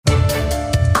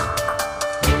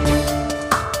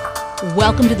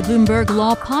Welcome to the Bloomberg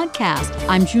Law Podcast.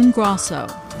 I'm June Grasso.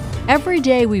 Every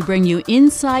day we bring you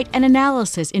insight and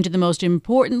analysis into the most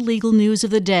important legal news of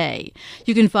the day.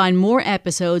 You can find more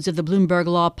episodes of the Bloomberg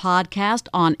Law Podcast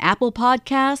on Apple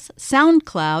Podcasts,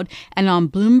 SoundCloud, and on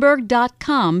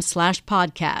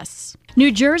Bloomberg.com/podcasts. New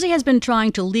Jersey has been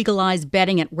trying to legalize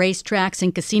betting at racetracks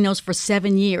and casinos for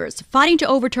 7 years, fighting to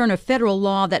overturn a federal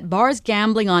law that bars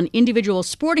gambling on individual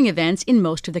sporting events in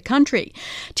most of the country.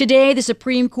 Today, the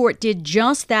Supreme Court did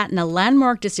just that in a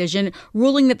landmark decision,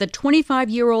 ruling that the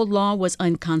 25-year-old law was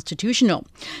unconstitutional.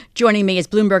 Joining me is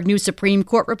Bloomberg News Supreme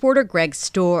Court reporter Greg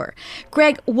Stohr.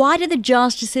 Greg, why did the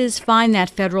justices find that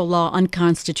federal law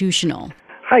unconstitutional?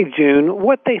 Hi, June.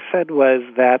 What they said was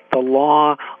that the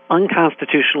law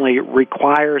unconstitutionally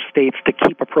requires states to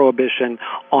keep a prohibition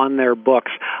on their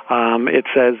books. It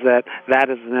says that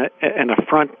is an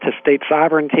affront to state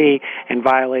sovereignty and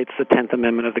violates the 10th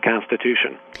Amendment of the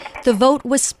Constitution. The vote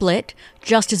was split.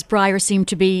 Justice Breyer seemed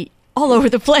to be all over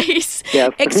the place.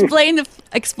 Yes. Explain the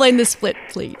split,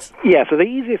 please. Yeah, so the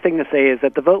easiest thing to say is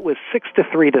that the vote was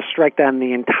 6-3 to strike down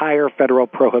the entire federal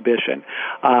prohibition.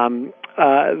 There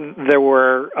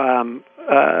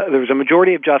was a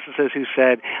majority of justices who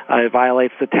said it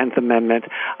violates the 10th Amendment.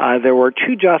 There were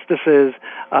two justices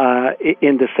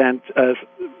in dissent,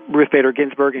 Ruth Bader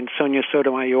Ginsburg and Sonia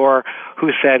Sotomayor,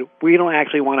 who said, we don't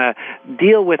actually want to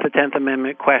deal with the 10th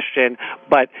Amendment question,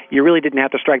 but you really didn't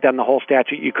have to strike down the whole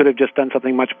statute. You could have just done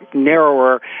something much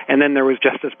narrower. And then there was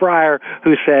Justice Breyer,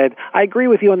 who said, I agree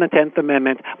with you on the 10th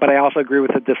Amendment, but I also agree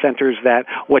with the dissenters that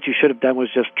what you should have done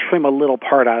was just trim a little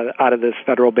part out of this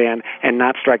federal ban and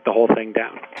not strike the whole thing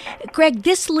down. Greg,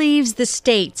 this leaves the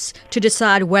states to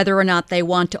decide whether or not they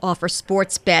want to offer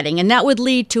sports betting, and that would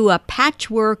lead to a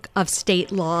patchwork of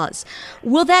state laws.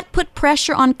 Will that put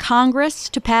pressure on Congress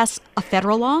to pass a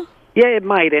federal law? Yeah, it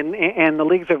might, and the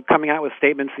leagues are coming out with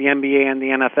statements. The NBA and the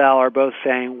NFL are both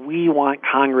saying we want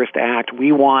Congress to act.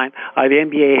 We want the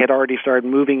NBA had already started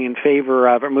moving in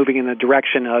the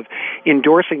direction of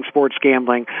endorsing sports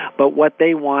gambling, but what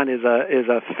they want is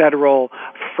a federal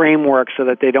framework so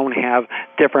that they don't have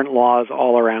different laws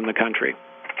all around the country.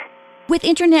 With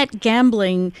internet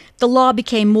gambling, the law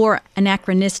became more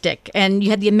anachronistic, and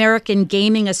you had the American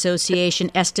Gaming Association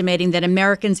estimating that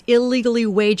Americans illegally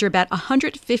wager about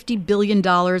 $150 billion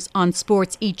on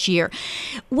sports each year.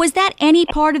 Was that any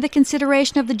part of the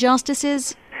consideration of the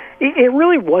justices? It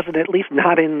really wasn't, at least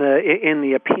not in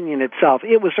the opinion itself.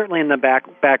 It was certainly in the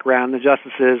background. The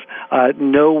justices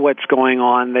know what's going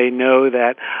on. They know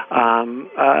that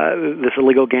this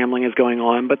illegal gambling is going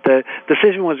on. But the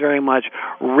decision was very much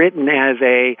written as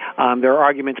there are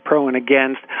arguments pro and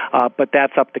against, but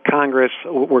that's up to Congress.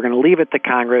 We're going to leave it to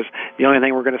Congress. The only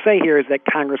thing we're going to say here is that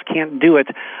Congress can't do it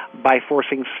by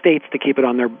forcing states to keep it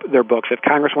on their books. If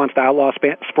Congress wants to outlaw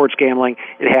sports gambling,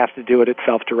 it has to do it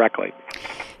itself directly.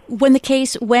 When the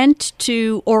case went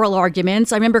to oral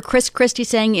arguments, I remember Chris Christie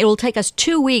saying it will take us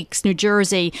 2 weeks, New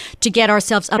Jersey, to get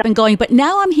ourselves up and going. But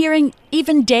now I'm hearing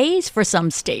even days for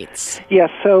some states. Yes,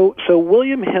 so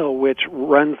William Hill, which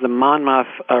runs the Monmouth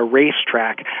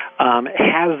racetrack,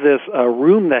 has this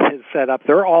room that is set up.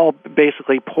 They're all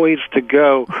basically poised to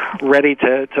go, ready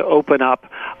to open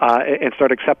up and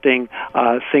start accepting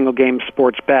single-game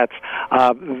sports bets.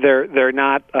 They're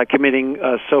not committing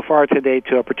so far today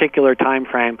to a particular time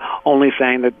frame, only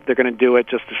saying that they're going to do it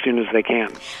just as soon as they can.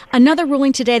 Another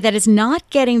ruling today that is not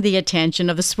getting the attention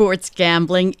of the sports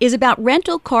gambling is about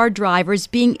rental car drivers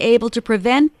being able to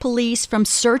prevent police from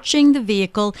searching the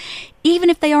vehicle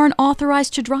even if they aren't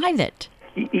authorized to drive it.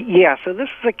 Yeah, so this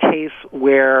is a case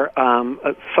where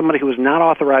somebody who was not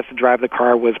authorized to drive the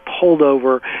car was pulled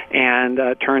over and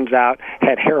turns out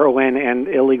had heroin and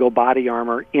illegal body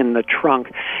armor in the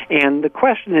trunk. And the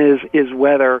question is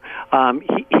whether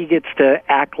he gets to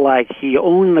act like he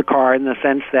owned the car in the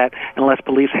sense that unless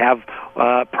police have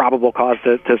probable cause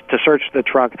to search the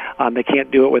trunk, they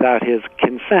can't do it without his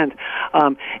consent.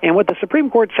 And what the Supreme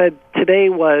Court said today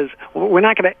was, we're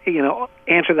not going to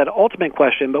answer that ultimate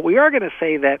question, but we are going to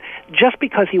say that just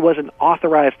because he wasn't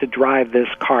authorized to drive this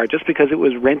car, just because it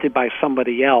was rented by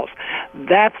somebody else,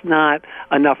 that's not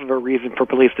enough of a reason for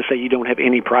police to say you don't have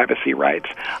any privacy rights.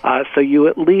 So you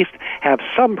at least have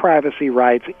some privacy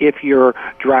rights if you're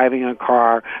driving a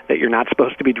car that you're not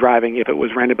supposed to be driving if it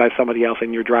was rented by somebody else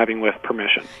and you're driving with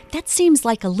permission. That seems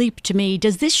like a leap to me.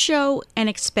 Does this show an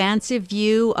expansive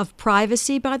view of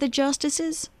privacy by the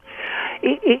justices?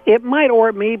 It might, or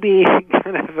it may be kind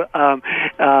kind of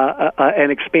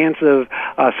an expansive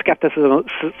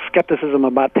skepticism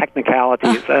about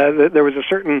technicalities. There was a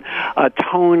certain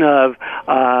tone of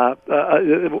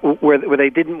where they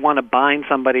didn't want to bind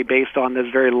somebody based on this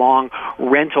very long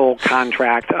rental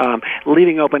contract,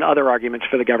 leaving open other arguments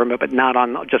for the government, but not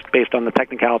on just based on the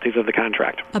technicalities of the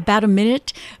contract. About a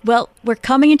minute. Well, we're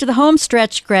coming into the home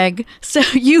stretch, Greg, so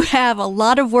you have a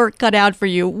lot of work cut out for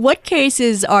you. What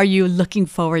cases are you looking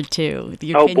forward to?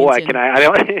 Oh boy, can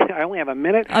I only have a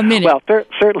minute? A minute. Well,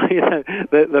 certainly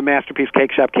the Masterpiece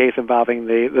Cake Shop case involving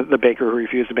the baker who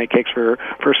refused to make cakes for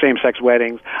same-sex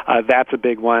weddings. That's a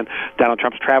big one. Donald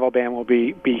Trump's travel ban will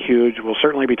be huge. We'll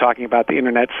certainly be talking about the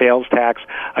internet sales tax,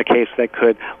 a case that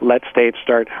could let states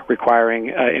start requiring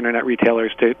internet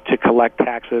retailers to collect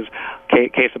taxes.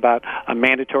 Case about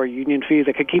mandatory union fees.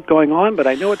 It could keep going on, but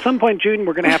I know at some point, June,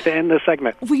 we're going to have to end this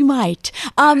segment. We might.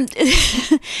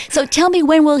 So tell me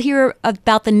when we'll hear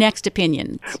about the next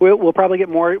opinions. We'll probably get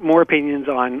more opinions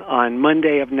on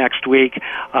Monday of next week.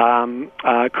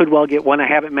 Could well get one I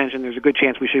haven't mentioned. There's a good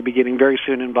chance we should be getting very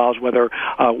soon involved whether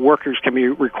workers can be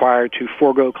required to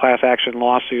forego class action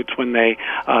lawsuits when they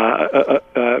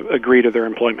agree to their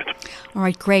employment. All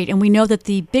right, great. And we know that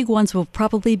the big ones will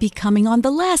probably be coming on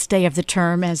the last day of the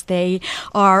term, as they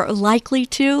are likely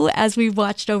to, as we've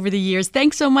watched over the years.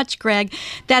 Thanks so much, Greg.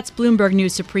 That's Bloomberg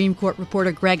News Supreme Court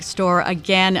reporter Greg Stohr.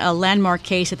 Again, a landmark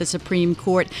case at the Supreme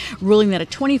Court ruling that a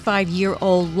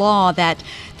 25-year-old law that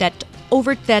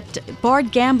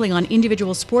barred gambling on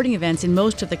individual sporting events in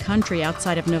most of the country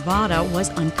outside of Nevada was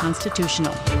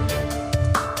unconstitutional.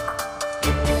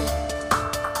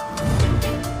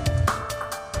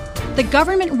 The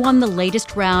government won the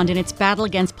latest round in its battle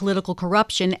against political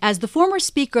corruption as the former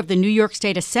Speaker of the New York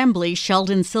State Assembly,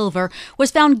 Sheldon Silver, was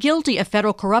found guilty of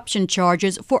federal corruption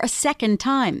charges for a second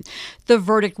time. The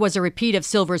verdict was a repeat of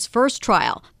Silver's first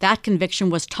trial. That conviction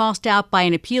was tossed out by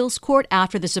an appeals court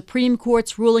after the Supreme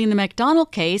Court's ruling in the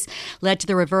McDonald case led to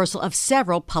the reversal of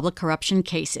several public corruption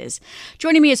cases.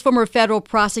 Joining me is former federal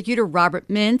prosecutor Robert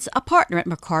Mintz, a partner at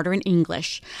McCarter and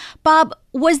English. Bob,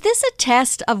 was this a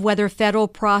test of whether federal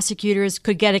prosecutors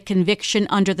could get a conviction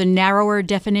under the narrower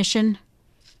definition?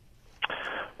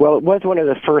 Well, it was one of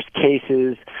the first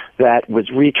cases that was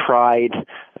retried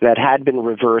that had been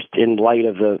reversed in light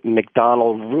of the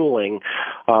McDonald ruling.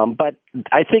 But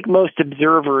I think most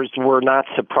observers were not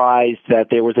surprised that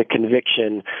there was a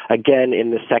conviction again in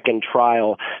the second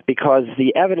trial, because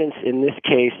the evidence in this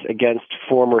case against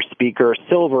former Speaker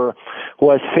Silver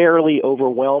was fairly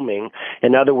overwhelming.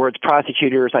 In other words,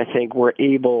 prosecutors, I think, were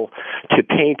able to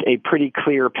paint a pretty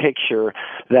clear picture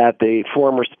that the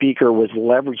former Speaker was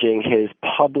leveraging his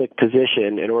public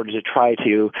position in order to try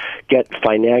to get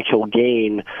financial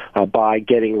gain by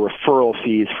getting referral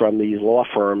fees from these law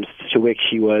firms to which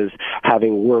he was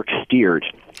having work steered.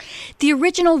 The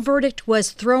original verdict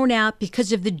was thrown out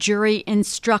because of the jury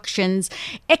instructions.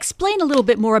 Explain a little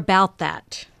bit more about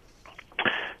that.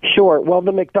 Sure. Well,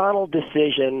 the McDonald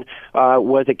decision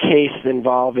was a case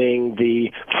involving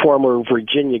the former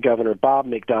Virginia Governor Bob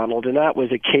McDonald, and that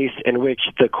was a case in which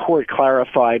the court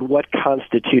clarified what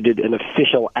constituted an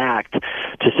official act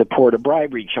to support a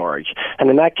bribery charge.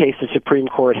 And in that case, the Supreme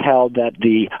Court held that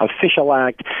the official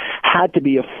act had to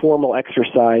be a formal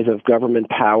exercise of government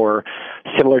power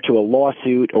similar to a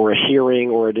lawsuit or a hearing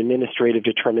or an administrative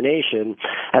determination,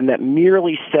 and that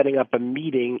merely setting up a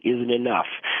meeting isn't enough.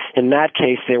 In that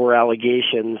case, there were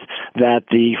allegations that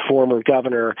the former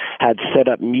governor had set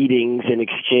up meetings in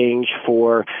exchange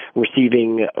for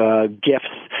receiving gifts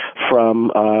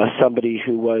from somebody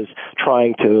who was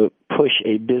trying to push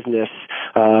a business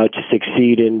to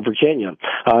succeed in Virginia.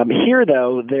 Here,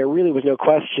 though, there really was no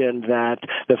question that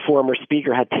the former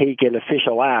speaker had taken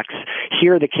official acts.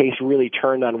 Here, the case really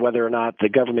turned on whether or not the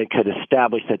government could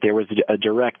establish that there was a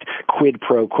direct quid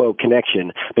pro quo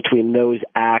connection between those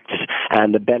acts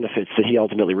and the benefits that he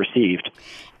ultimately received.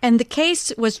 And the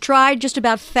case was tried just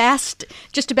about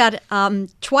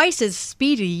twice as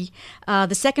speedy.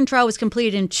 The second trial was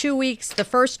completed in 2 weeks. The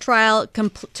first trial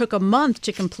took a month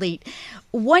to complete.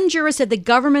 One juror said the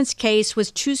government's case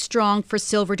was too strong for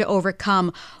Silver to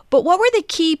overcome. But what were the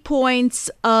key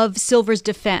points of Silver's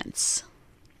defense?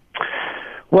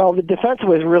 Well, the defense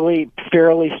was really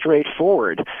fairly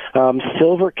straightforward.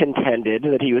 Silver contended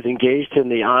that he was engaged in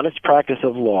the honest practice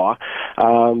of law.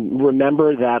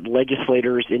 Remember that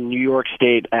legislators in New York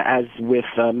State, as with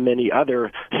many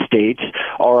other states,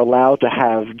 are allowed to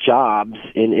have jobs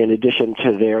in addition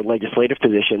to their legislative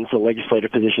positions. The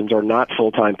legislative positions are not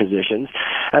full-time positions.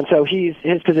 And so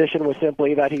his position was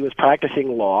simply that he was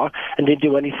practicing law and didn't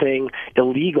do anything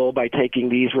illegal by taking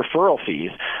these referral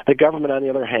fees. The government, on the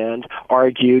other hand,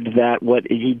 argued that what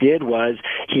he did was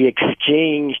he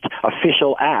exchanged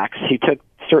official acts. He took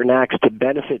certain acts to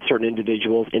benefit certain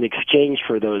individuals in exchange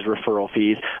for those referral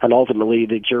fees, and ultimately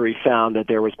the jury found that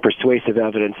there was persuasive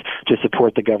evidence to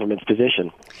support the government's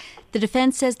position. The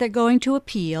defense says they're going to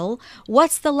appeal.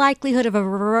 What's the likelihood of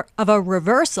a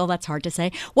reversal? That's hard to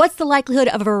say. What's the likelihood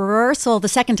of a reversal the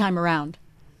second time around?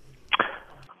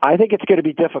 I think it's going to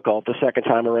be difficult the second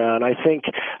time around. I think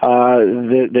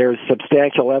there's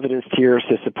substantial evidence here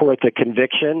to support the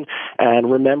conviction.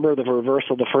 And remember, the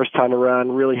reversal the first time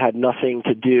around really had nothing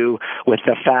to do with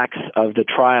the facts of the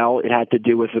trial. It had to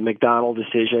do with the McDonald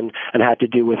decision and had to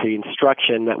do with the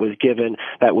instruction that was given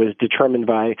that was determined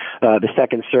by the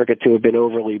Second Circuit to have been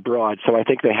overly broad. So I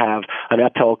think they have an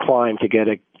uphill climb to get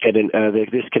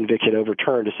this conviction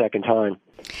overturned a second time.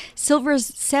 Silver's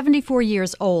 74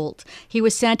 years old. He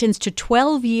was sentenced to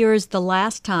 12 years the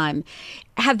last time.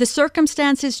 Have the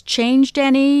circumstances changed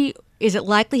any? Is it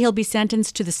likely he'll be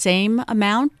sentenced to the same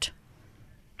amount?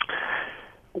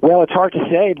 Well, it's hard to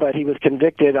say, but he was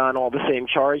convicted on all the same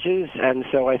charges, and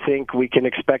so I think we can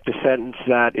expect a sentence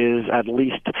that is at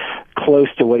least close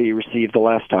to what he received the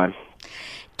last time.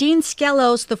 Dean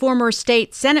Skelos, the former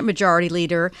state Senate Majority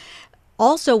Leader,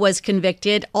 also was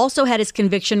convicted, also had his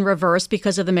conviction reversed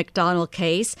because of the McDonald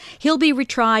case. He'll be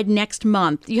retried next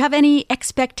month. Do you have any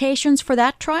expectations for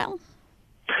that trial?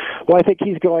 Well, I think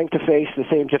he's going to face the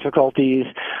same difficulties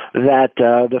that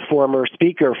the former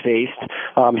speaker faced.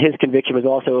 His conviction was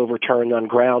also overturned on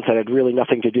grounds that had really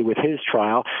nothing to do with his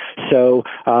trial. So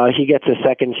he gets a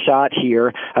second shot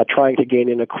here at trying to gain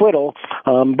an acquittal.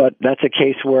 But that's a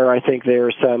case where I think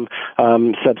there's some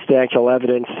substantial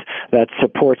evidence that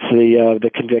supports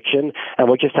the conviction. And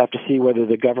we'll just have to see whether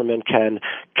the government can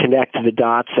connect the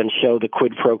dots and show the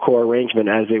quid pro quo arrangement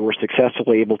as they were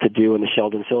successfully able to do in the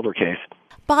Sheldon Silver case.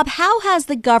 Bob, how has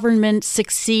the government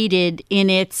succeeded in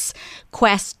its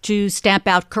quest to stamp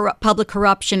out public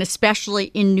corruption, especially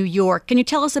in New York? Can you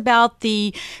tell us about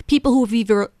the people who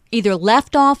have either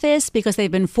left office because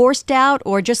they've been forced out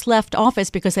or just left office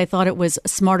because they thought it was a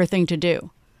smarter thing to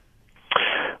do?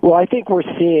 Well, I think we're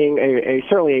seeing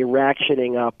certainly a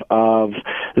ratcheting up of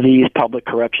these public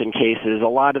corruption cases. A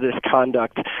lot of this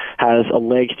conduct has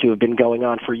alleged to have been going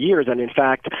on for years, and in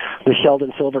fact, the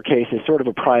Sheldon Silver case is sort of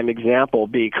a prime example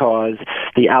because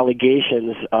the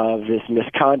allegations of this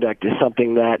misconduct is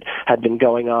something that had been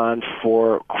going on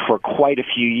for quite a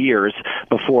few years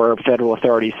before federal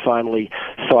authorities finally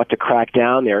sought to crack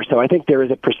down there. So I think there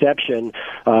is a perception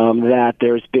that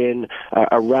there's been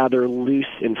a rather loose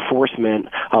enforcement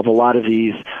of a lot of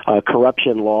these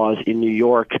corruption laws in New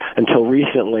York until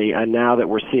recently, and now that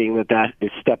we're seeing that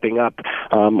is stepping up,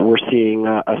 we're seeing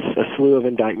a slew of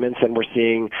indictments, and we're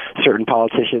seeing certain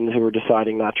politicians who are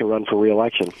deciding not to run for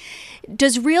re-election.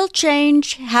 Does real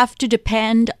change have to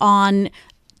depend on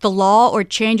the law or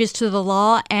changes to the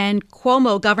law? And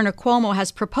Governor Cuomo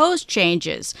has proposed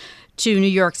changes to New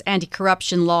York's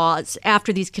anti-corruption laws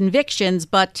after these convictions,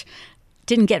 but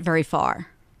didn't get very far.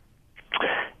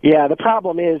 Yeah, the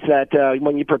problem is that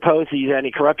when you propose these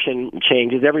anti-corruption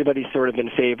changes, everybody's sort of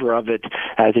in favor of it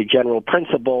as a general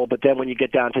principle, but then when you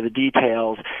get down to the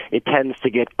details, it tends to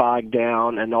get bogged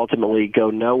down and ultimately go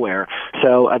nowhere.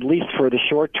 So at least for the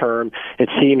short term, it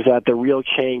seems that the real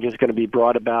change is going to be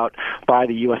brought about by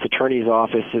the U.S. Attorney's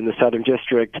Office in the Southern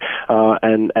District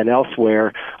and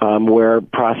elsewhere, where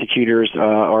prosecutors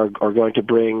are going to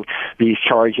bring these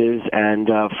charges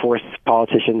and force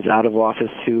politicians out of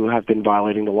office who have been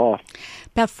violating the law.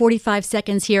 About 45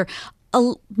 seconds here.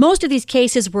 Most of these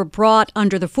cases were brought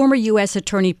under the former U.S.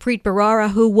 Attorney Preet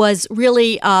Bharara, who was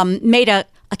really made a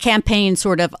campaign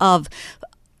sort of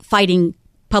fighting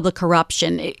public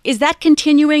corruption. Is that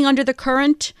continuing under the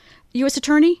current U.S.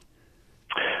 Attorney?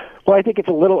 Well, I think it's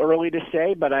a little early to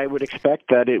say, but I would expect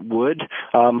that it would.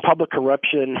 Public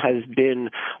corruption has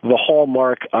been the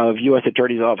hallmark of U.S.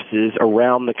 attorneys' offices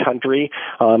around the country.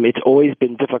 It's always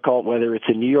been difficult, whether it's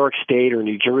in New York State or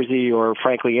New Jersey or,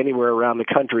 frankly, anywhere around the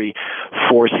country,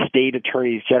 for state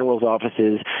attorneys general's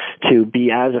offices to be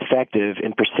as effective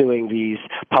in pursuing these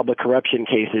public corruption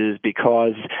cases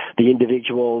because the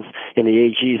individuals in the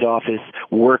AG's office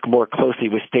work more closely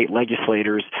with state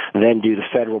legislators than do the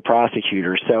federal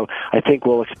prosecutors. So I think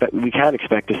we can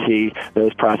expect to see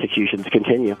those prosecutions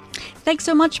continue. Thanks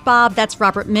so much, Bob. That's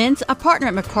Robert Mintz, a partner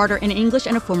at McCarter and English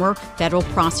and a former federal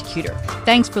prosecutor.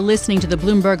 Thanks for listening to the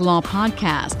Bloomberg Law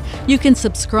Podcast. You can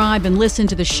subscribe and listen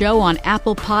to the show on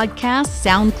Apple Podcasts,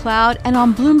 SoundCloud, and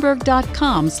on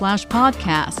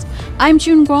Bloomberg.com/podcast. I'm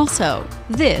June Grasso.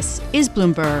 This is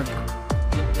Bloomberg.